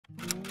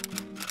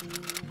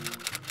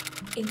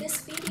In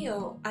this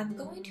video, I'm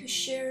going to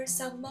share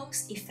some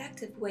most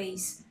effective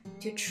ways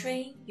to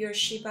train your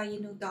Shiba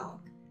Inu dog.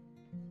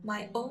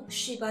 My own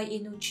Shiba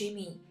Inu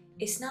Jimmy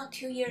is now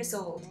 2 years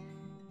old,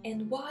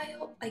 and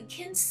while I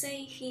can't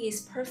say he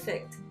is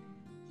perfect,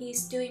 he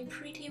is doing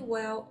pretty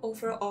well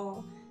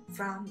overall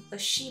from a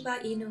Shiba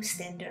Inu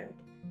standard.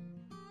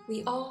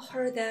 We all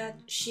heard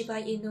that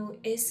Shiba Inu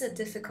is a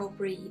difficult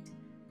breed,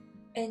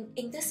 and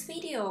in this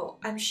video,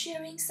 I'm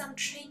sharing some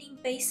training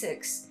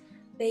basics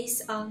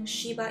based on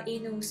Shiba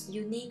Inu's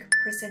unique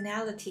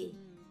personality,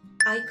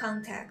 eye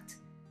contact,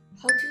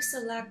 how to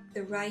select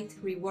the right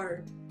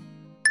reward,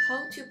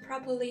 how to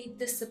properly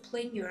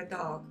discipline your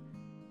dog,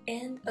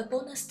 and a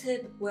bonus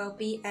tip will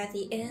be at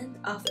the end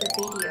of the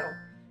video,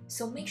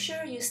 so make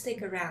sure you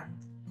stick around.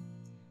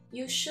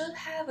 You should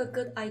have a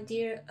good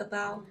idea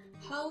about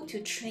how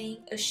to train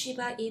a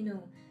Shiba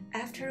Inu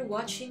after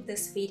watching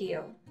this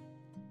video.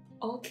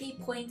 All key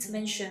points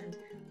mentioned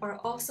are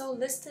also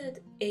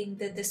listed in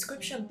the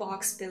description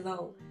box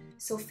below,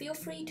 so feel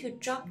free to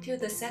jump to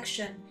the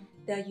section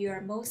that you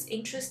are most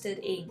interested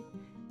in.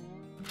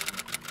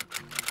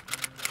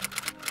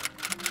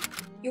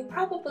 You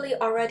probably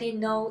already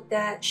know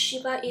that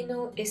Shiba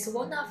Inu is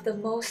one of the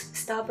most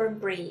stubborn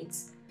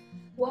breeds.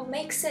 What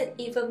makes it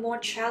even more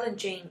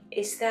challenging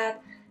is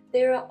that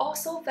they are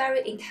also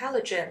very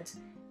intelligent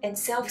and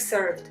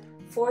self-served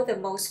for the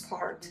most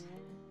part,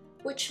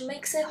 which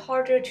makes it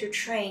harder to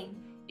train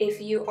if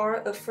you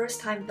are a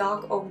first-time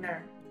dog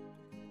owner.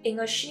 In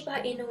a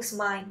Shiba Inu's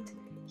mind,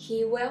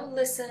 he will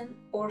listen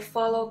or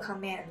follow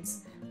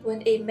commands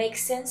when it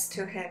makes sense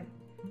to him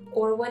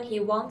or when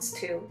he wants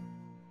to.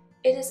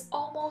 It is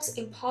almost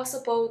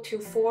impossible to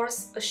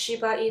force a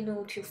Shiba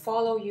Inu to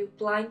follow you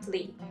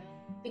blindly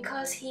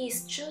because he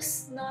is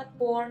just not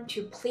born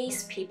to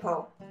please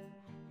people.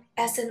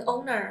 As an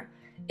owner,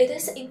 it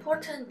is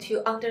important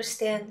to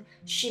understand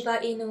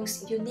Shiba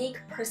Inu's unique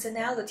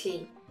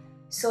personality,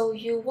 so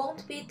you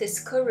won't be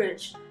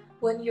discouraged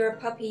when your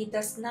puppy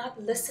does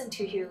not listen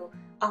to you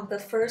on the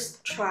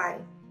first try.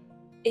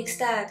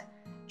 Instead,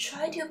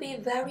 try to be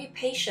very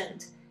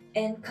patient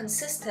and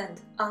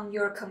consistent on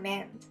your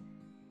command.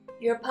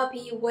 Your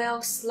puppy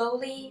will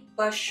slowly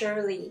but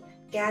surely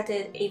get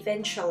it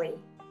eventually.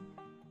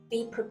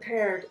 Be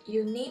prepared,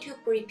 you need to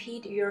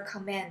repeat your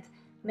command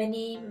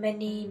many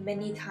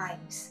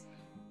times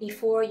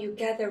before you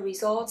get the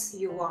results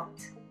you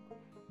want.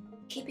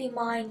 Keep in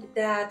mind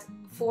that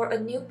for a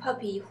new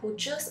puppy who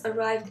just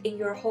arrived in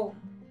your home,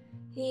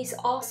 he is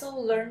also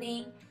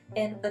learning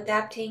and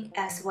adapting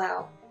as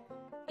well.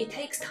 It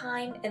takes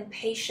time and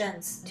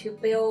patience to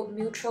build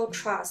mutual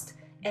trust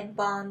and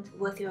bond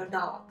with your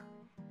dog.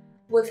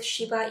 With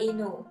Shiba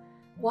Inu,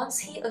 once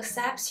he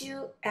accepts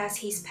you as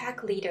his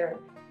pack leader,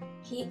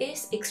 he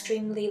is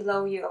extremely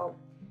loyal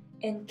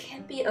and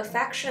can be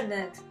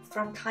affectionate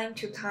from time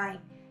to time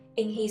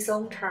in his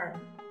own turn.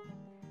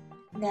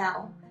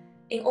 Now,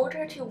 in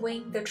order to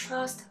win the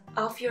trust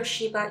of your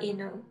Shiba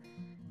Inu,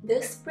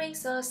 this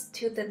brings us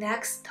to the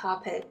next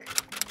topic,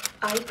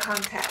 eye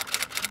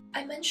contact.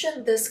 I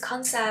mentioned this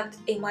concept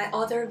in my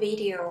other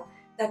video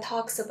that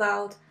talks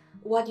about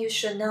what you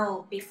should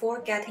know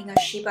before getting a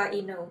Shiba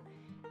Inu,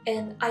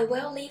 and I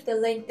will leave the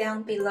link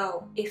down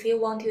below if you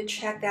want to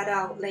check that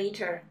out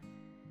later.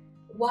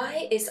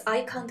 Why is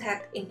eye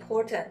contact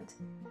important?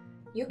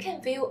 You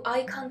can view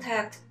eye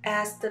contact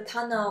as the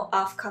tunnel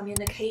of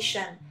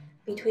communication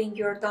between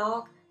your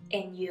dog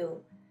and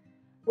you.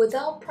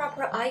 Without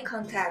proper eye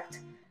contact,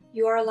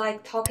 you are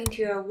like talking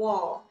to a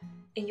wall,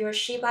 and your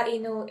Shiba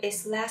Inu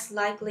is less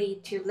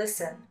likely to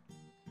listen.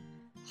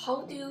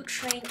 How do you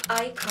train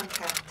eye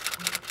contact?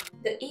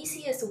 The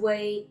easiest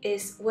way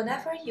is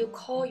whenever you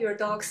call your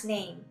dog's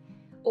name,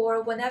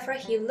 or whenever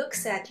he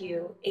looks at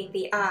you in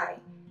the eye,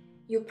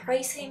 you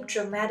praise him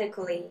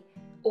dramatically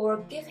or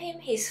give him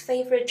his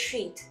favorite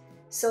treat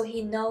so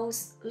he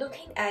knows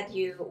looking at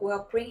you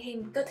will bring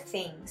him good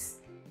things,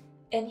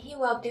 and he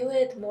will do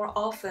it more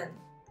often.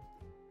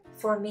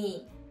 For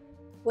me,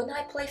 when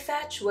I play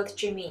fetch with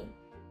Jimmy,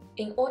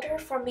 in order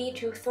for me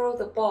to throw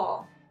the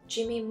ball,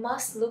 Jimmy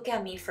must look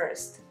at me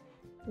first,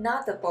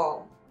 not the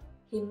ball.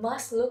 He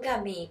must look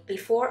at me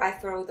before I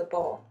throw the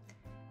ball.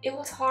 It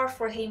was hard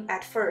for him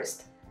at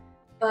first,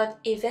 but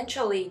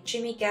eventually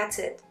Jimmy gets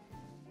it,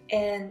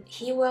 and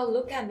he will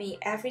look at me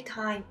every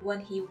time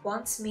when he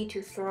wants me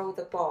to throw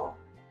the ball.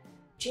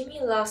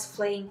 Jimmy loves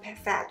playing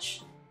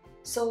fetch,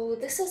 so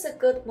this is a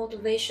good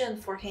motivation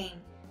for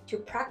him to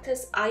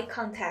practice eye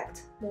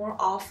contact more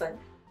often.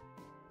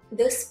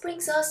 This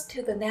brings us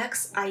to the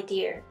next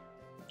idea.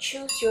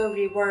 Choose your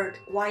reward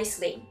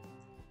wisely.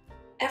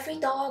 Every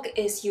dog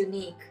is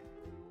unique.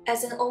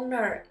 As an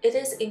owner, it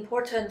is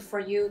important for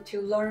you to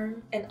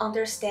learn and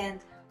understand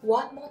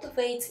what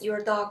motivates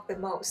your dog the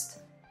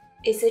most.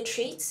 Is it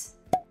treats,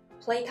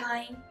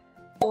 playtime,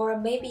 or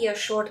maybe a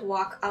short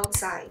walk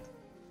outside?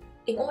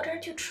 In order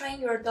to train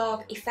your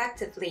dog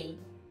effectively,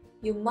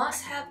 you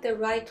must have the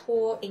right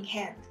tool in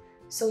hand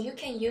so you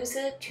can use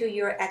it to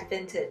your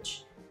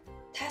advantage.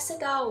 Test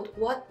it out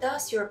what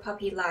does your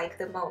puppy like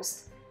the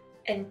most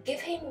and give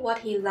him what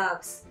he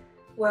loves.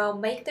 will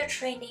make the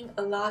training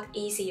a lot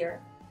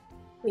easier.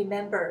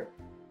 Remember,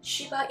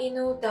 Shiba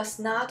Inu does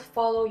not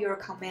follow your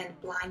command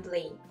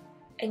blindly,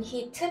 and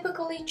he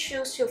typically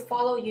chooses to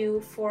follow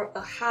you for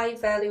a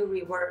high-value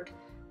reward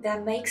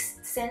that makes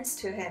sense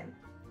to him.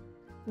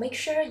 Make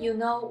sure you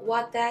know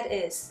what that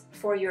is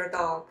for your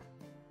dog.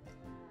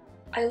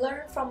 I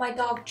learned from my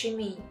dog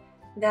Jimmy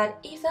that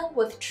even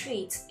with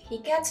treats, he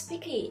gets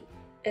picky,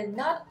 and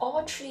not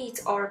all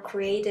treats are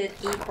created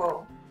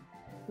equal.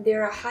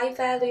 There are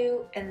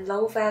high-value and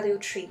low-value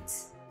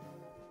treats,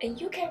 and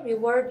you can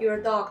reward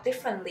your dog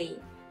differently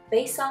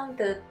based on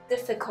the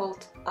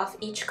difficulty of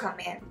each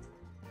command.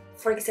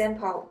 For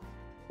example,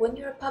 when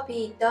your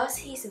puppy does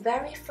his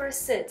very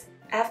first sit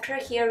after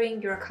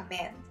hearing your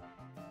command,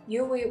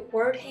 you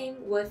reward him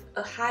with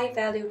a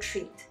high-value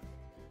treat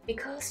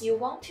because you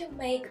want to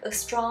make a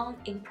strong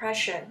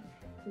impression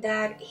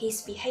that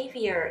his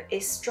behavior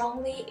is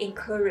strongly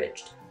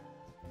encouraged.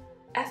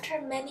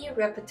 After many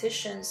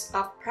repetitions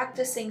of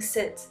practicing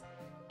sits,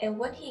 and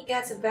when he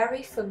gets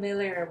very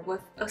familiar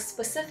with a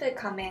specific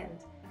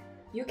command,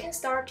 you can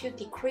start to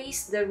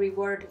decrease the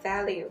reward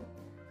value.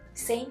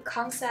 Same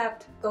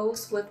concept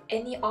goes with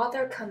any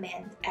other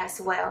command as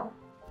well.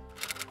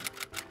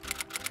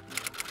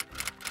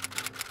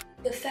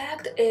 The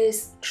fact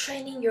is,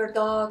 training your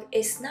dog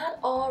is not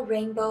all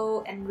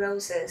rainbow and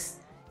roses,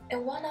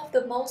 and one of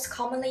the most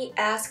commonly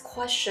asked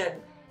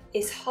questions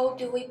is how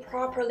do we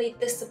properly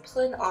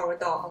discipline our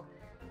dog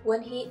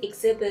when he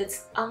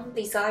exhibits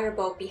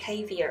undesirable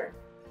behavior.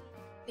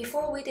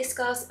 Before we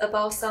discuss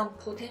about some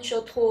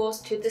potential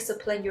tools to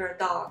discipline your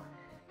dog,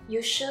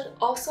 you should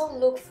also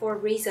look for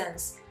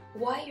reasons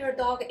why your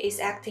dog is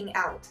acting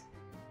out.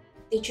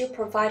 Did you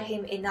provide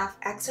him enough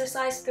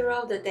exercise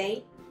throughout the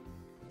day?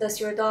 Does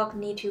your dog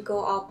need to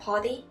go out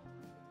potty?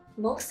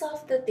 Most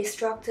of the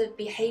destructive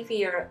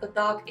behavior a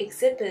dog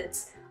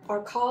exhibits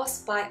are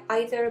caused by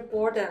either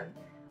boredom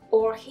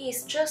or he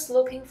is just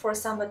looking for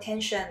some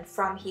attention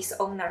from his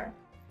owner.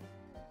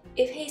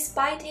 If he's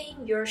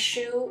biting your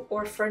shoe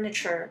or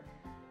furniture,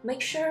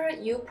 make sure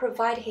you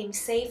provide him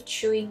safe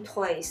chewing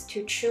toys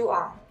to chew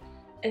on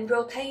and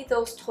rotate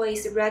those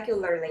toys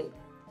regularly.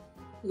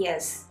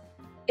 Yes,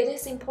 it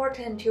is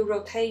important to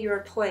rotate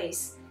your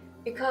toys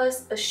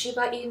because a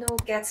Shiba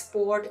Inu gets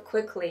bored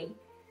quickly,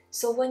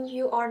 so when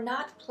you are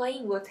not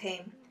playing with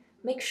him,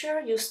 make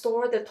sure you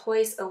store the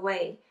toys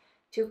away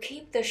to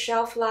keep the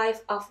shelf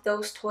life of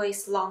those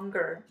toys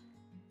longer.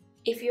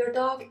 If your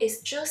dog is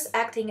just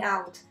acting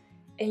out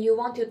and you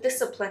want to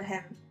discipline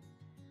him,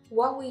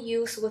 what we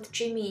use with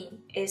Jimmy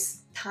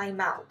is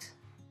timeout.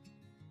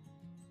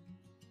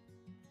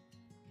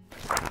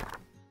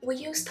 We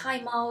use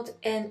timeout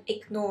and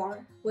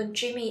ignore when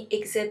Jimmy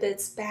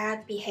exhibits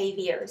bad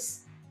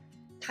behaviors.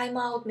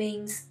 Timeout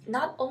means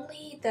not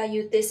only that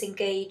you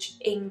disengage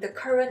in the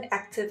current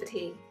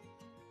activity,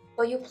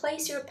 but you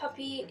place your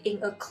puppy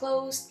in a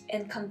closed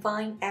and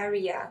confined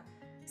area,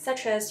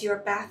 such as your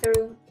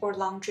bathroom or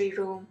laundry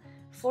room,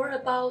 for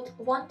about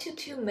 1 to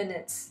 2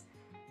 minutes.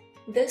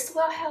 This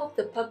will help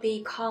the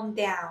puppy calm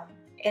down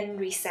and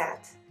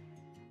reset.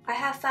 I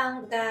have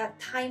found that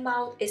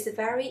timeout is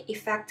very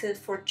effective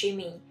for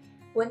Jimmy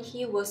when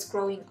he was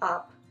growing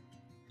up.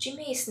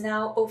 Jimmy is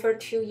now over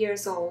 2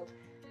 years old,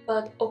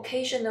 but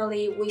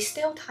occasionally we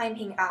still time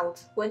him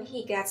out when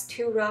he gets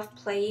too rough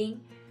playing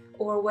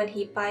or when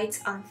he bites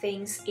on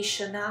things he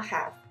should not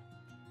have.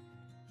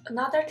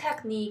 Another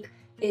technique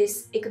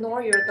is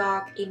ignore your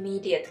dog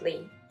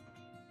immediately.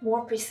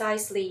 More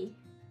precisely,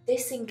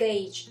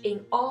 disengage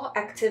in all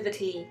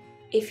activity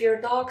if your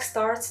dog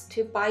starts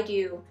to bite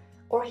you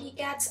or he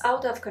gets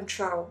out of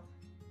control.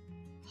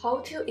 How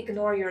to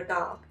ignore your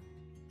dog?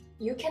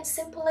 You can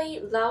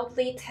simply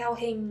loudly tell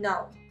him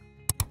no,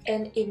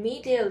 and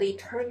immediately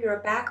turn your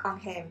back on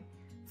him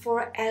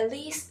for at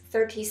least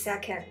 30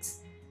 seconds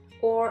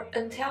or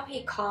until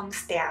he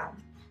calms down.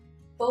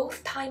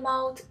 Both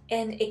timeout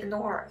and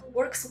ignore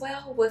works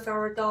well with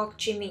our dog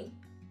Jimmy.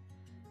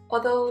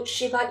 Although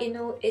Shiba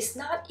Inu is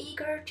not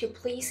eager to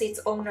please its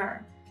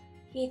owner,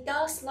 he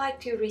does like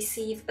to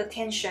receive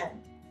attention.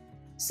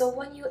 So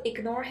when you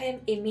ignore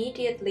him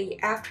immediately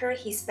after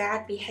his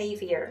bad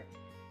behavior,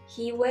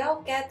 he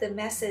will get the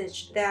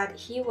message that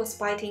he was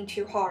biting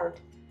too hard.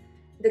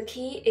 The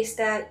key is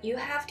that you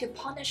have to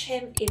punish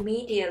him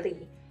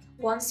immediately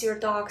once your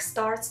dog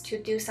starts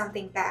to do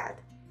something bad,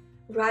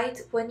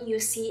 right when you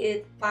see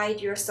it bite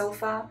your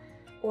sofa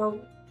or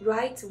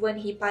right when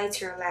he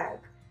bites your leg.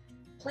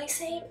 Place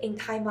him in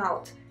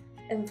timeout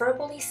and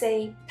verbally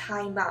say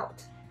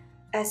timeout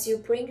as you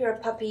bring your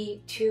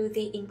puppy to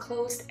the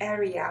enclosed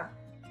area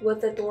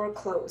with the door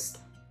closed.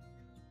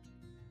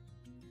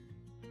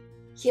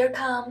 Here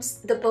comes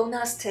the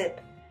bonus tip,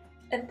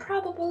 and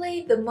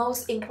probably the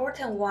most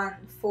important one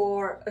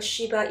for a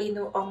Shiba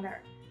Inu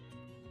owner.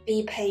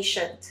 Be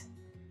patient.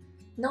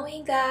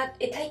 Knowing that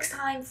it takes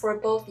time for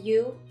both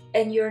you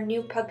and your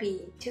new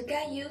puppy to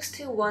get used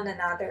to one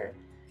another,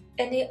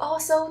 and it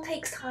also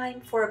takes time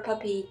for a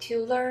puppy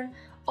to learn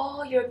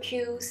all your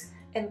cues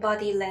and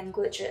body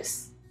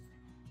languages.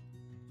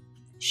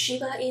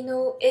 Shiba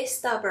Inu is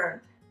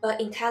stubborn, but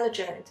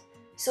intelligent.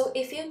 So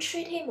if you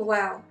treat him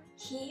well,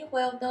 he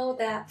will know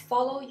that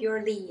follow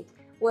your lead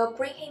will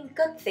bring him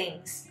good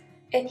things,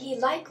 and he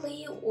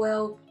likely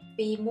will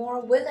be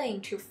more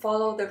willing to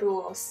follow the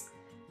rules.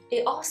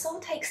 It also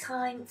takes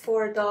time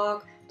for a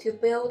dog to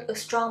build a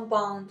strong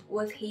bond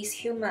with his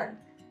human.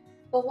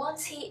 But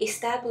once he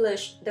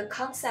established the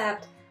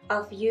concept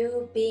of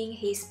you being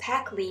his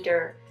pack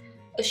leader,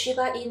 a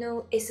Shiba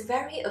Inu is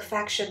very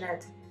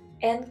affectionate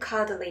and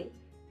cuddly,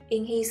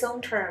 in his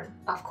own term,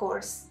 of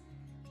course.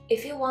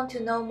 If you want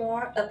to know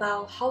more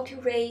about how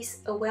to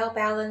raise a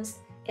well-balanced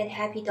and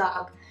happy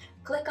dog,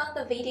 click on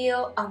the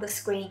video on the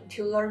screen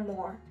to learn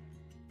more.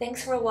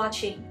 Thanks for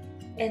watching,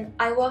 and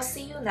I will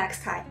see you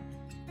next time.